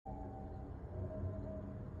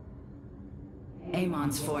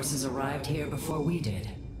Amon's forces arrived here before we did.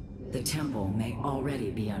 The temple may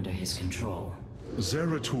already be under his control.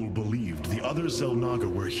 Zeratul believed the other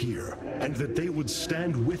Xel'Naga were here, and that they would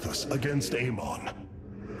stand with us against Amon.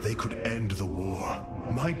 They could end the war.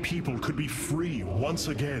 My people could be free once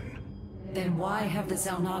again. Then why have the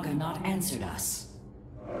Xel'Naga not answered us?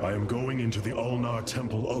 I am going into the Ulnar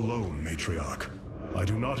Temple alone, Matriarch. I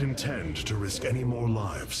do not intend to risk any more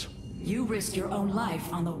lives. You risk your own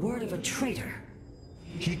life on the word of a traitor.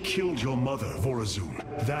 He killed your mother, Vorazun.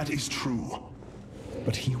 That is true.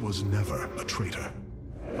 But he was never a traitor.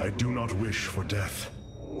 I do not wish for death.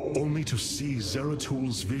 Only to see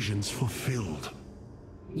Zeratul's visions fulfilled.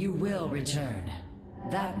 You will return.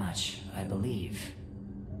 That much, I believe.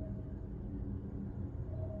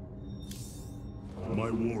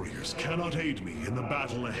 My warriors cannot aid me in the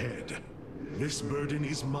battle ahead. This burden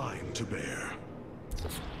is mine to bear.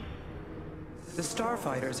 The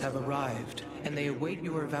Starfighters have arrived, and they await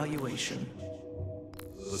your evaluation.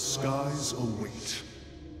 The skies await.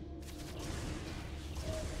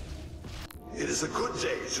 It is a good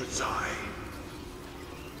day, Sutsai.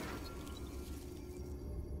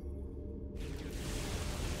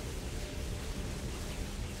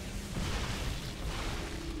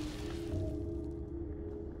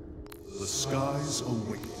 The skies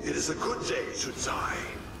await. It is a good day, Sutsai.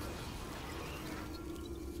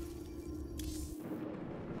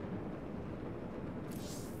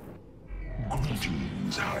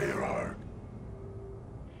 Greetings, Hierarch.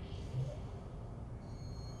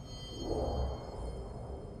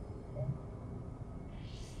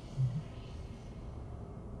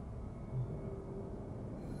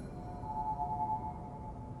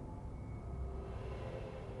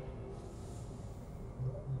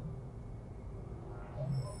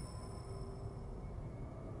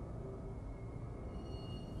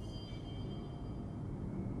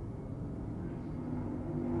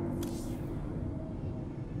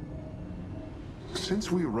 Since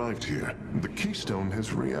we arrived here, the Keystone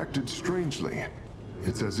has reacted strangely.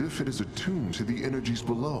 It's as if it is attuned to the energies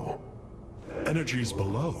below. Energies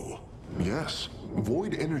below? Yes.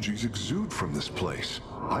 Void energies exude from this place.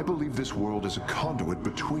 I believe this world is a conduit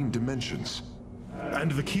between dimensions. And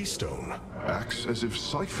the Keystone? Acts as if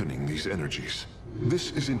siphoning these energies.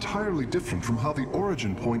 This is entirely different from how the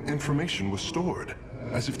origin point information was stored.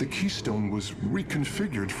 As if the Keystone was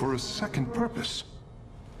reconfigured for a second purpose.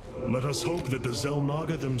 Let us hope that the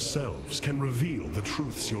Xel'Naga themselves can reveal the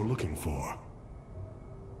truths you're looking for.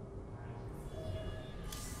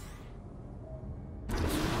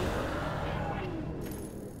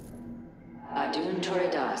 Adun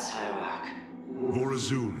Toridas, Hierarch.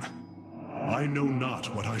 Vorazun, I know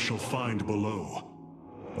not what I shall find below,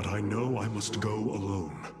 but I know I must go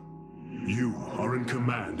alone. You are in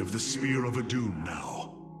command of the Spear of Adun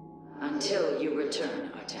now. Until you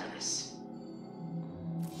return, Artanis.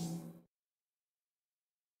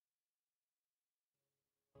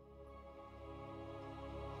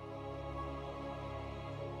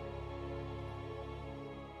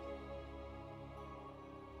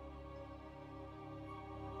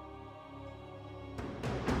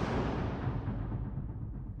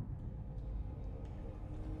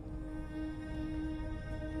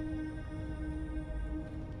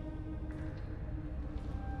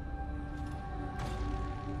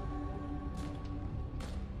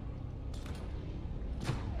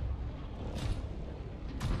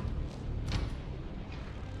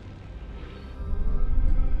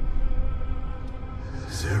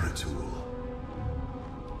 Zeratul.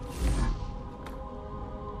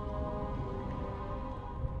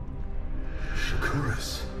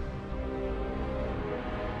 Shakuras.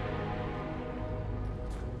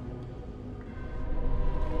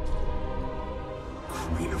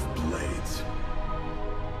 Queen of Blades.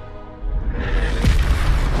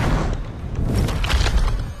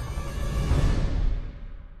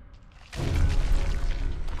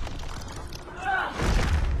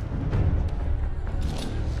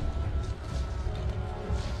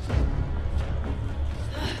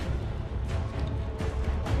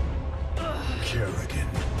 Kerrigan.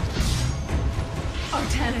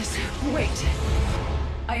 Artanis, wait.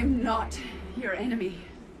 I am not your enemy.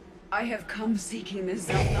 I have come seeking the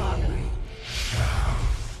Xel'Naga.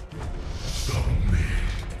 Stop me.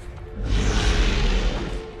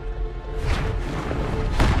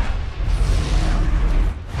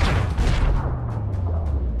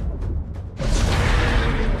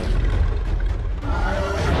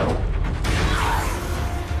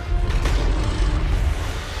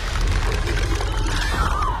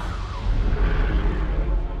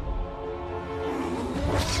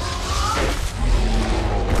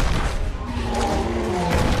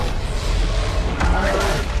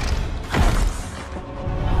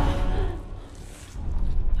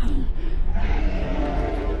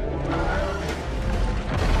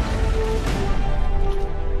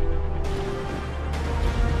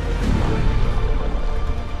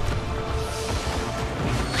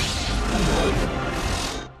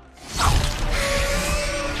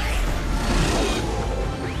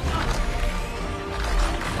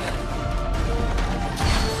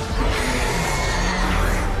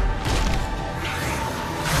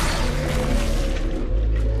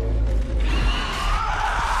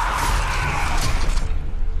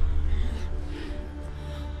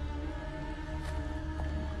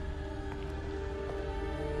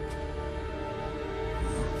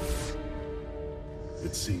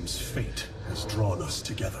 It seems fate has drawn us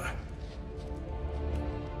together.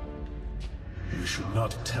 We should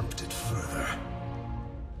not tempt it further.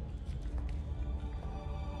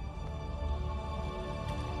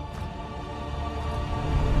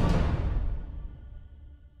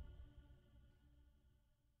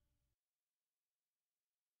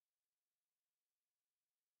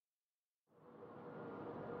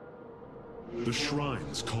 The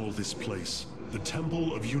shrines call this place the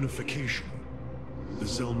Temple of Unification. The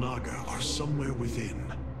Xel'Naga are somewhere within.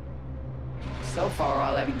 So far,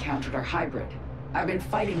 all I've encountered are hybrid. I've been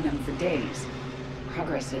fighting them for days.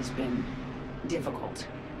 Progress has been difficult.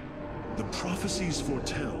 The prophecies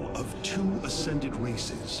foretell of two ascended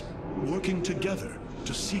races, working together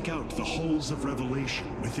to seek out the halls of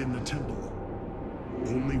revelation within the temple.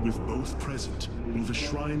 Only with both present will the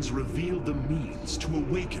shrines reveal the means to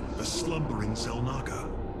awaken the slumbering Xel'Naga.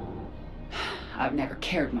 I've never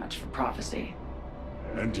cared much for prophecy.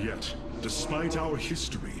 And yet, despite our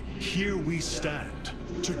history, here we stand,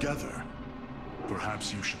 together.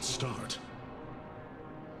 Perhaps you should start.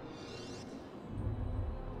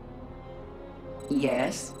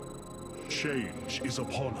 Yes? Change is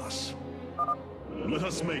upon us. Let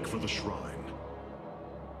us make for the shrine.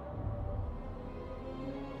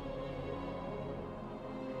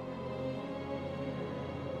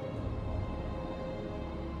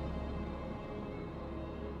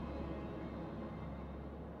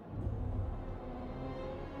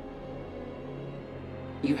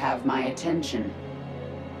 You have my attention.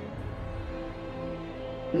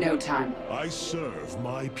 No time. I serve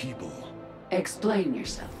my people. Explain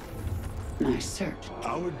yourself. My search.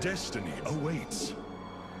 Our destiny awaits.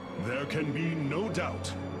 There can be no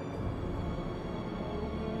doubt.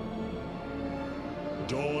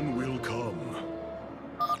 Dawn will come.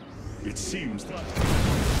 It seems that...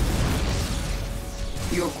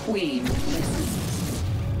 Your queen listens.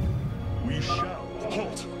 We shall.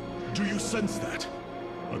 Halt! Do you sense that?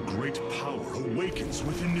 A great power awakens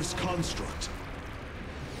within this construct.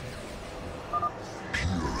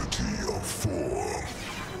 Purity of form.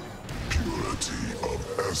 Purity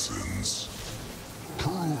of essence.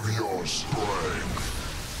 Prove your strength.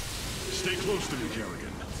 Stay close to me,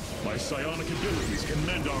 Kerrigan. My psionic abilities can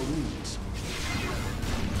mend our wounds.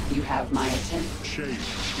 You have my attention. Change.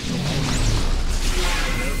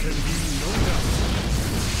 There can be no doubt.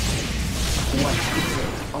 What is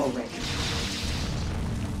it already?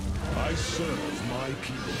 I serve my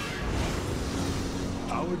people.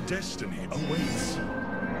 Our destiny awaits.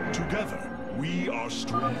 Together, we are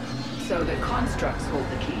strong. So the constructs hold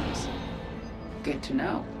the keys. Good to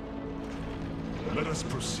know. Let us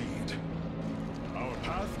proceed. Our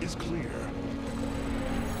path is clear.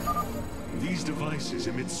 These devices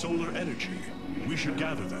emit solar energy. We should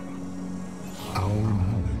gather them. Our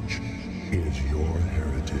knowledge is your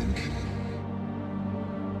heritage.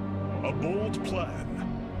 A bold plan.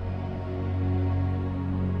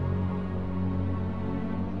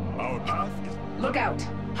 Our path is... Look out!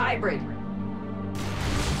 Hybrid!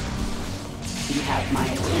 You have my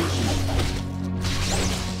attention.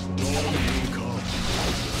 Dawn will come.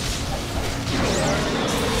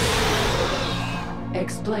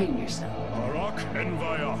 Explain yourself. Arak and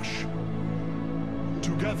Vayash.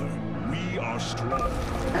 Together, we are strong.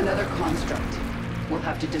 Another construct. We'll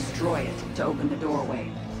have to destroy it to open the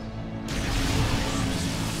doorway.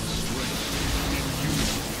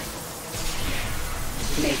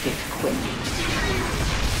 Make it quick.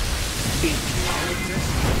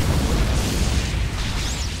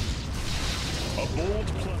 A bold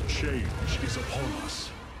plan. Change is upon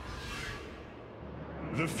us.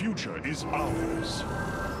 The future is ours.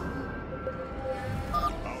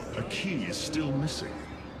 A key is still missing.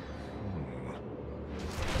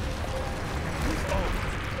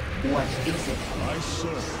 What is it? I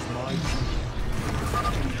serve my people.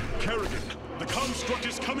 Kerrigan, the construct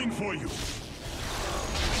is coming for you.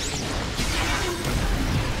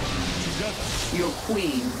 Together. Your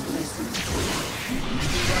queen listens.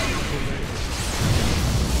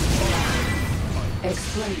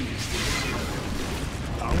 Explain.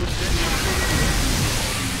 Our destiny.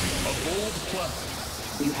 A bold plan.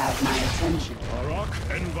 You have my attention. Arak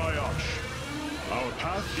and Vayash. Our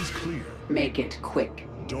path is clear. Make it quick.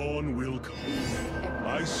 Dawn will come.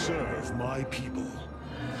 I serve my people.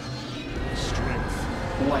 Strength.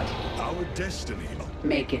 What? Our destiny.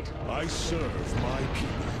 Make it. I serve my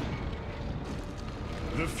people.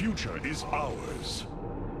 The future is ours.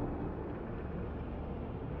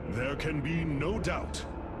 There can be no doubt.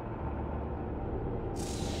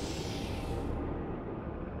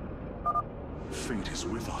 Fate is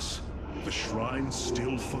with us. The shrine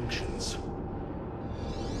still functions.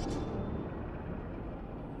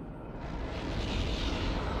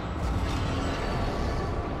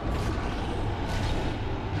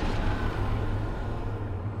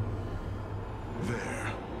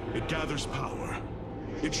 It gathers power.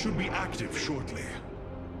 It should be active shortly.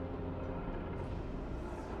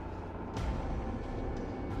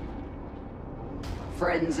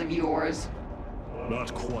 Friends of yours?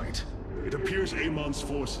 Not quite. It appears Amon's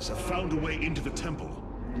forces have found a way into the temple.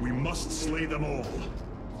 We must slay them all.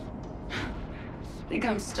 Think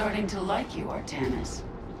I'm starting to like you, Artanis.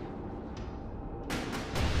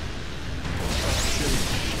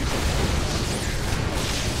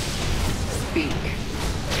 Speak.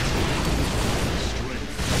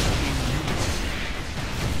 Strength in unity.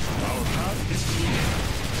 Our path is clear.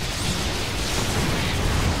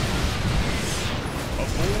 A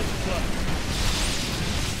bold plan.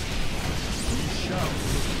 We shall.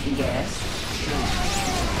 Yes?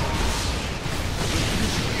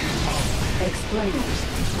 Explainers.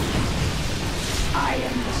 I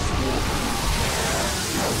am the Sword.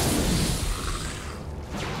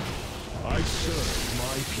 I serve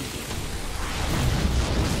my people.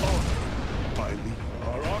 Honor, I lead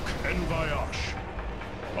Arak and Vayash.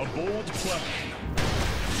 A bold plan.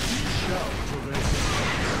 We shall prevail.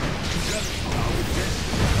 Together, our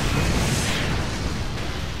destiny.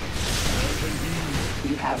 There can be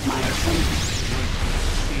You have my attention. strength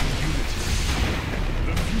in unity.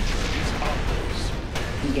 The future is ours.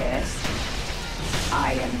 Yes?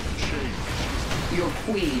 I am Change. your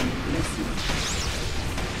queen. Listen.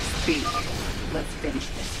 Speak. Let's finish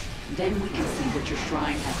this. Then we can see what your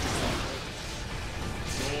shrine has to say.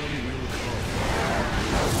 Dawn will come.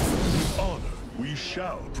 With honor, we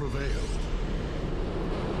shall prevail.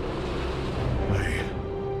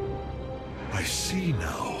 I see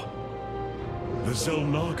now. The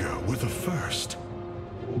Xel'Naga were the first.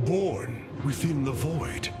 Born within the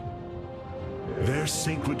void. Their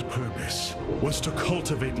sacred purpose was to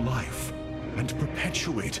cultivate life and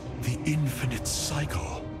perpetuate the infinite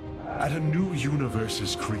cycle. At a new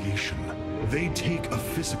universe's creation, they take a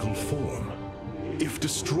physical form. If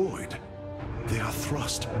destroyed, they are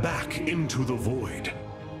thrust back into the void.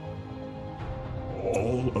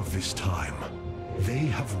 All of this time, they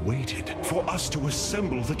have waited for us to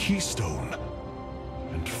assemble the keystone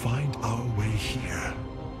and find our way here.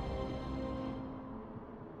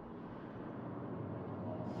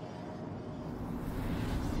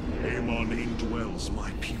 Amon indwells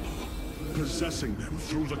my people, possessing them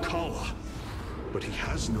through the Kala. But he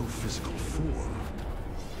has no physical form.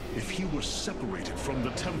 If he were separated from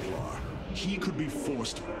the Templar, he could be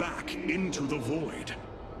forced back into the void.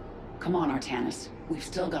 Come on, Artanis. We've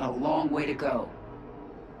still got a long way to go.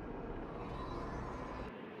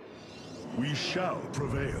 We shall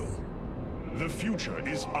prevail. The future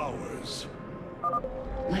is ours.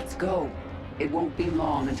 Let's go. It won't be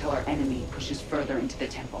long until our enemy pushes further into the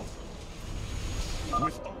temple.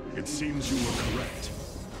 It seems you were correct.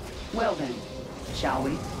 Well then, shall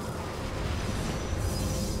we?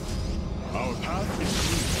 Our path is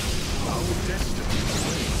clear. Our destiny is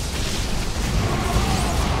laid.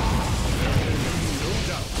 There can be no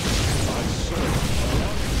doubt. I serve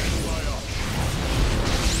Arak and Vayash.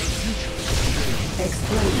 The future is changed.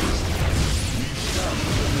 Explain. We shall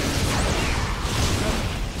prevail.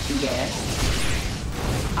 Yes?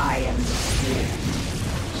 I am the Sword.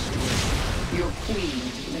 Your queen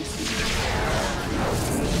listens.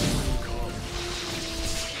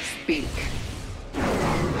 Speak.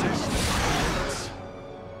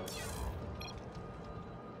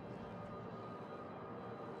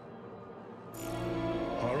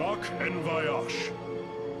 Arak and Vayash.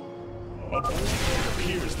 It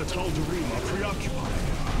appears the Tal'Darim are preoccupied.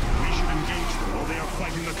 We should engage them while they are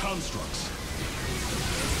fighting the constructs.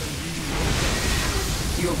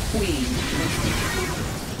 Your queen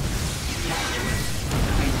listens.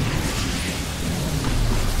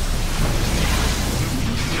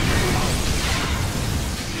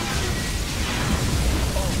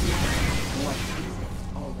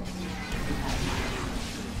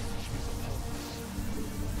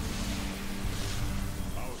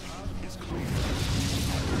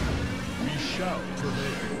 Shall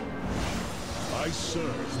prevail. I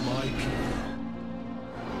serve my people.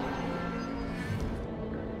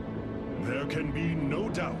 There can be no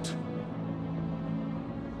doubt.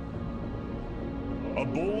 A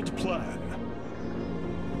bold plan.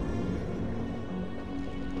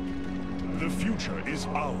 The future is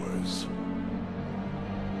ours.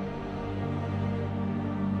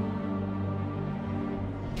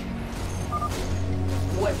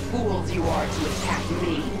 What fools you are to attack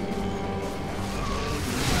me!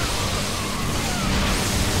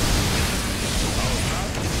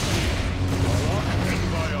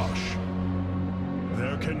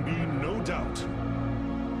 Can be no doubt.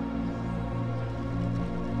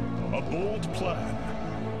 A bold plan.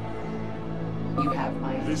 You have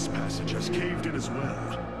my This passage has caved in as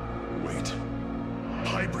well. Wait.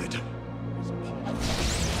 Hybrid.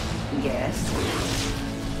 Yes.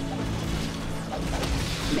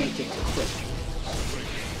 Make it quick.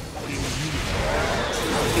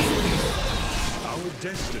 Our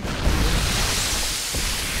destiny.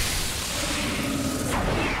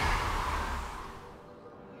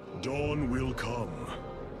 Dawn will come.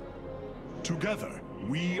 Together,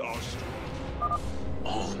 we are strong.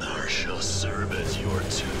 Ulnar shall serve as your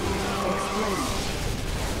tomb. Explain.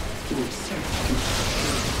 Research.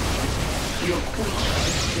 Your point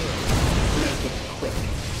is good. Make it quick.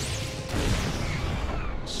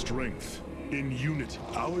 Strength in unity.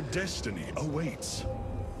 Our destiny awaits.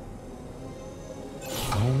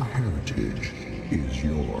 Our heritage is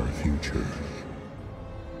your future.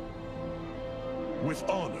 With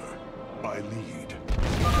honor, I lead.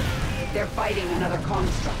 They're fighting another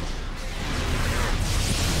construct.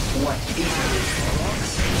 What is this?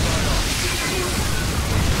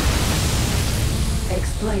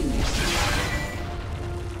 Explain yourself.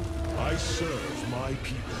 I serve my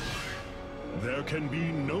people. There can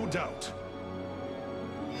be no doubt.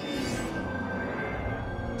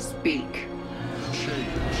 Speak.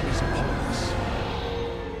 Change is upon us.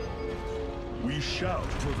 We shall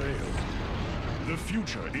prevail. The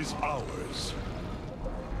future is ours.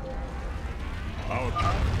 Our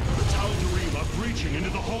path, the Tal'Darim are breaching into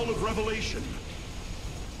the Hall of Revelation.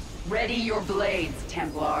 Ready your blades,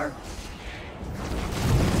 Templar.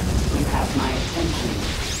 You have my attention.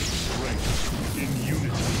 Strength in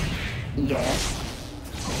unity. Yes.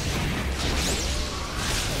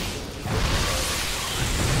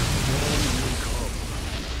 Dawn will come.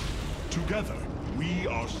 Together, we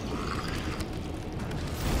are strong.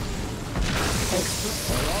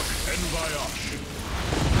 Barak and Vayash.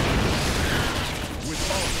 With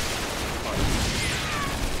honor, I lead.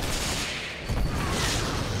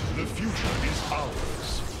 The future is ours.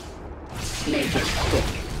 Make it quick.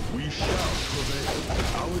 We shall prevail.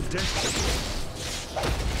 Our destiny.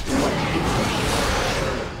 What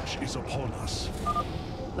Change is upon us.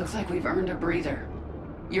 Looks like we've earned a breather.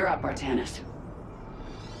 You're up, Artanis.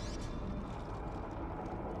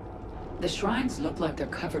 The shrines look like they're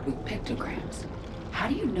covered with pictograms. How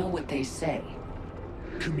do you know what they say?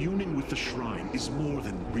 Communing with the shrine is more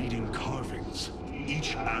than reading carvings.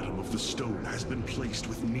 Each atom of the stone has been placed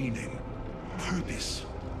with meaning, purpose.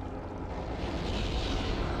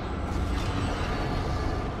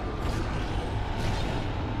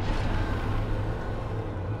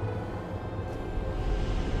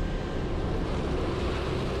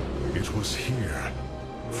 It was here,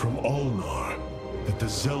 from Ulnar, that the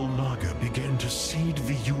Xel'Naga began to seed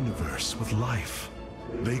the universe with life.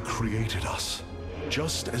 They created us,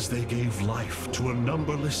 just as they gave life to a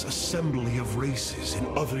numberless assembly of races in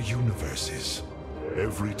other universes.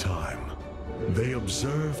 Every time, they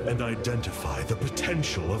observe and identify the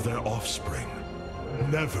potential of their offspring,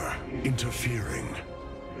 never interfering.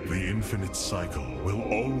 The infinite cycle will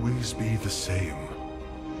always be the same.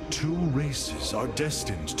 Two races are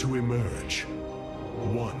destined to emerge.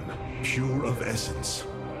 One, pure of essence,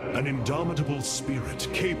 an indomitable spirit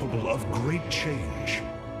capable of great change.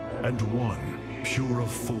 And one, pure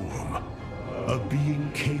of form, a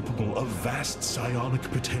being capable of vast psionic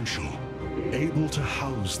potential, able to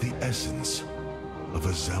house the essence of a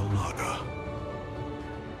Xel'Naga.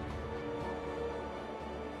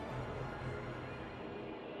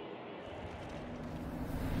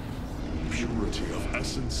 Purity of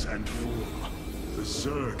essence and form, the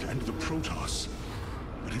Zerg and the Protoss.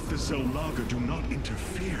 But if the Xel'Naga do not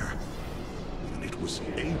interfere, then it was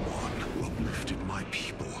Awan who uplifted my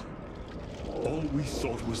people. All we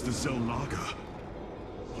thought was the Xel'Naga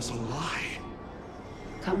was a lie.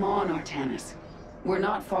 Come on, Artanis. We're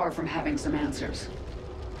not far from having some answers.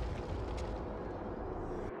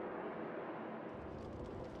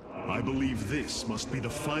 I believe this must be the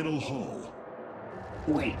final hall.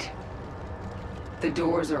 Wait. The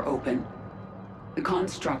doors are open. The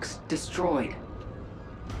construct's destroyed.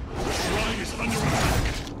 The shrine is under attack.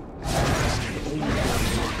 This can only be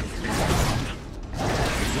the work of Kerrigan.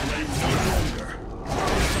 We delay no longer.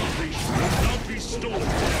 Salvation will not be stolen.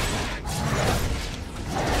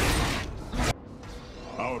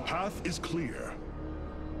 Our path is clear.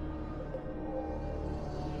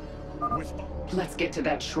 With Let's get to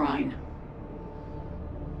that shrine.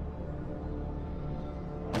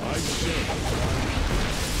 I serve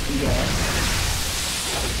Yes.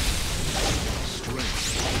 strength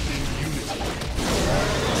in unity.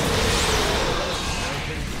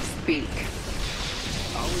 Speak.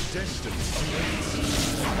 Our destiny awaits.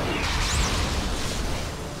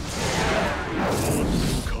 Dawn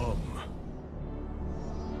will come.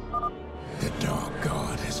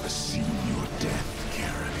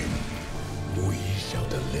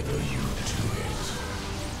 you to it.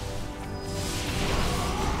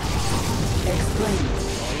 Explain.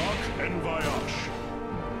 Barak and Vayash.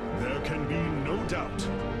 There can be no doubt.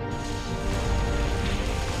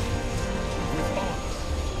 With honor,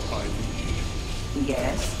 I lead.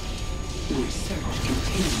 Yes. My search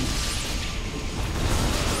continues.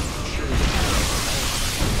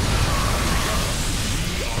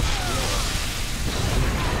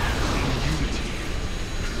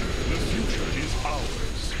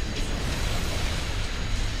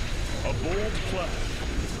 Bold plan.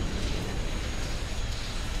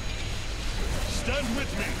 Stand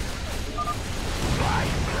with me. By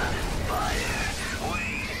blood and fire, we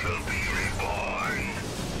shall be reborn.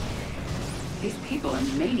 These people are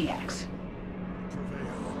maniacs.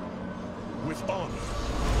 Prevail. With honor,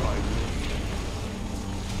 I lead.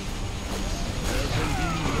 There can be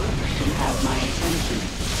no You have my attention.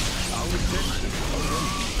 our destiny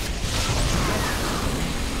awaits.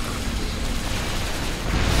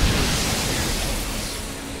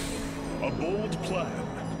 A bold plan.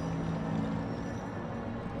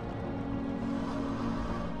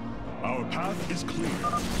 Our path is clear.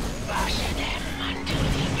 Push them unto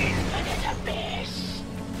the infinite abyss.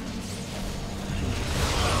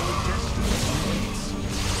 Our destiny awaits.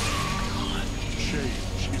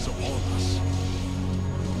 Change is upon us.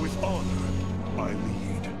 With honor, I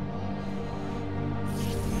lead.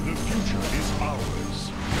 The future is ours.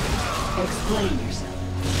 Explain yourself.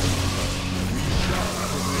 We shall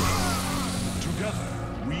prevail. Together,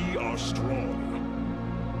 we are strong.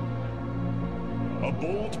 A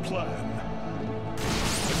bold plan.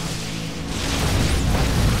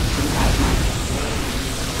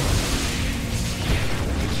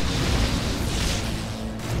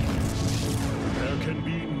 There can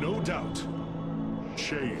be no doubt.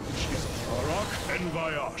 Change is Barak and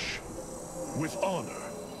Vayash. With honor,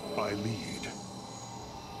 I lead.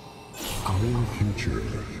 Our future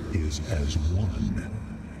is as one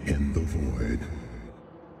in the void.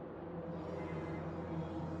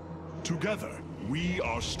 Together, we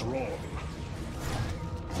are strong.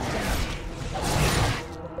 A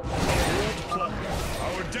bold plan.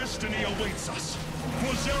 Our destiny awaits us.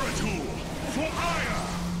 For Zeratul! For Aya!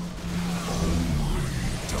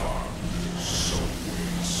 Dark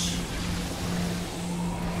souls.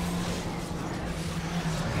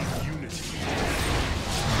 In unity.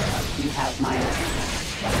 You have my attention.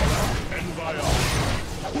 And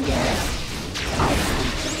Vayash. Yes. I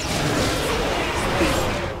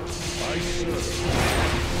I serve.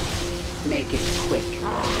 make it quick.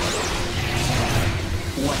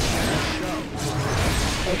 What?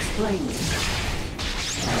 Explain it.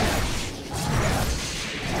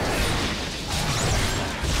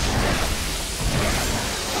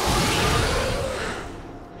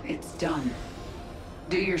 It's done.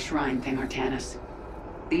 Do your shrine thing, Artanis.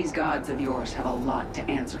 These gods of yours have a lot to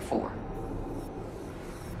answer for.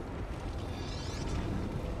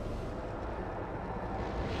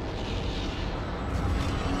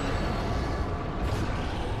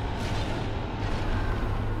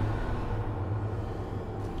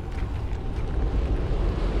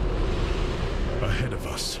 Ahead of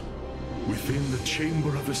us, within the Chamber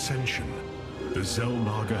of Ascension, the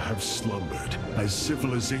Xel'Naga have slumbered as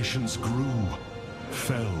civilizations grew,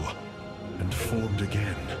 fell, and formed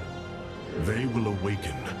again. They will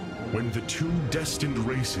awaken when the two destined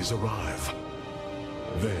races arrive.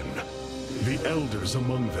 Then, the elders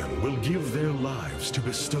among them will give their lives to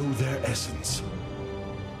bestow their essence.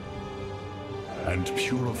 And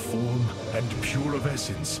pure of form and pure of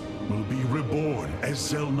essence will be reborn as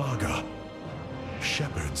Xel'Naga,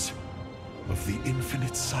 shepherds of the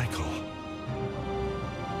infinite cycle.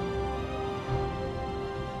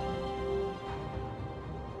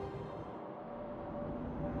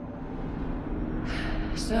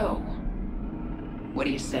 So, what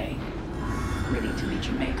do you say? Ready to meet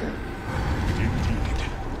your maker? Indeed.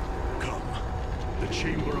 Come. The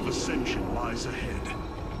Chamber of Ascension lies ahead,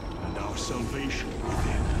 and our salvation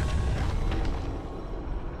within.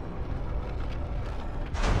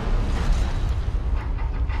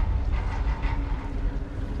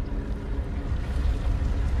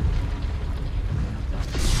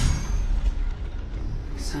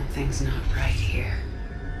 Something's not right here.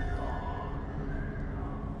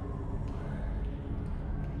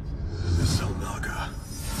 The Xel'Naga.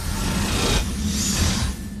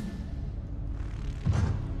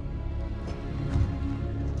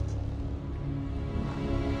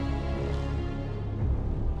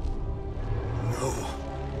 No.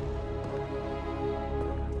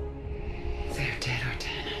 They're dead,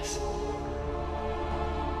 Artanis.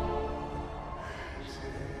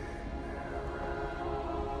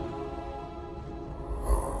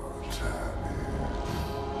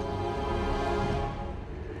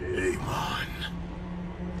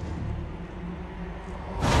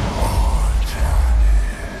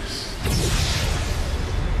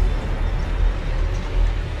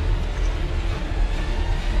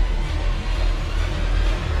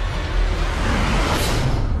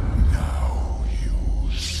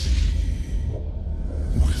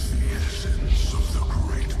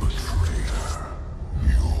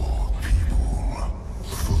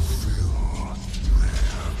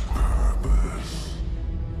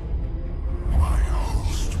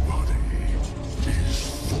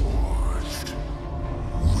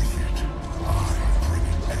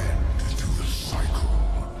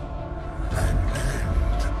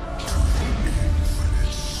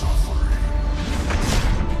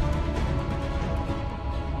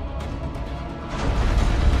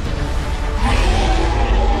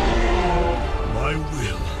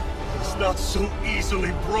 not so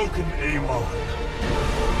easily broken, Amon.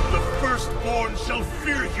 The Firstborn shall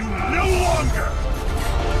fear you no longer!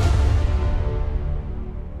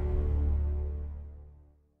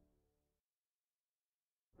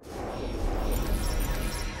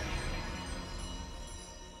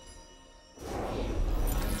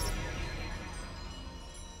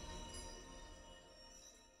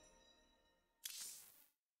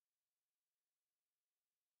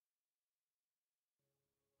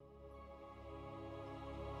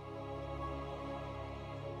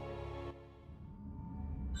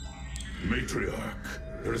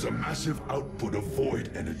 Matriarch, there is a massive output of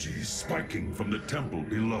void energies spiking from the temple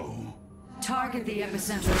below. Target the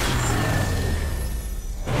epicenter.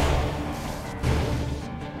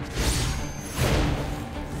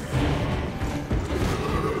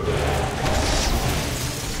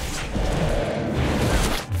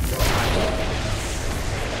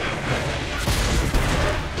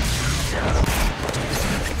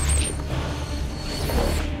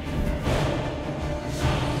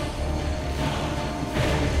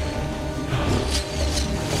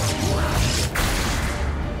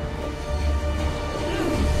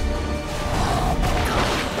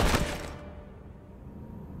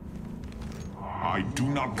 I do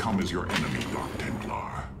not come as your enemy, Dark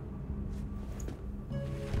Templar.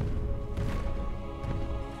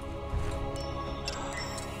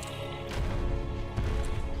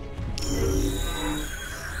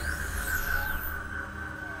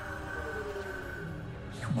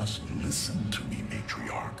 You must listen to me,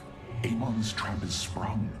 Matriarch. Amon's trap is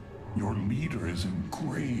sprung. Your leader is in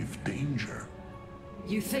grave danger.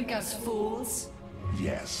 You think us fools?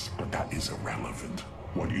 Yes, but that is irrelevant.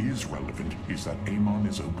 What is relevant is that Amon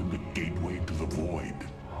has opened a gateway to the void.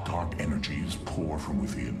 Dark energies pour from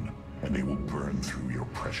within, and they will burn through your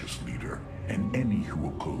precious leader, and any who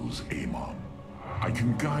oppose Amon. I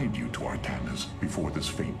can guide you to Artanis before this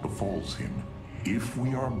fate befalls him. If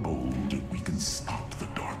we are bold, we can stop the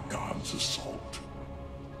Dark God's assault.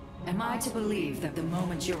 Am I to believe that the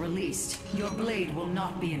moment you're released, your blade will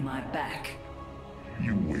not be in my back?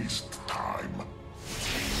 You waste time.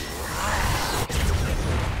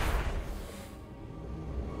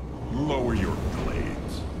 Lower your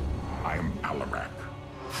blades. I am Alarak,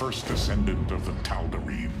 first descendant of the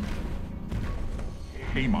Tal'Darim.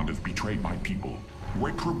 Amon has betrayed my people.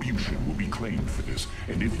 Retribution will be claimed for this,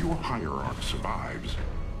 and if your hierarch survives,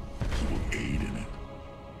 he will aid in it.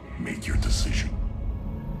 Make your decision.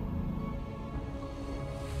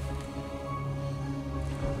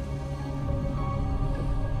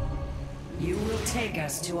 You will take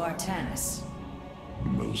us to Artanis.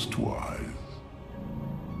 Most wise.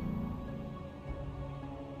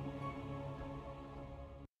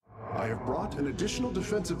 I have brought an additional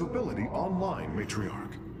defensive ability online,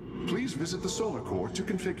 Matriarch. Please visit the Solar Core to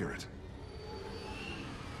configure it.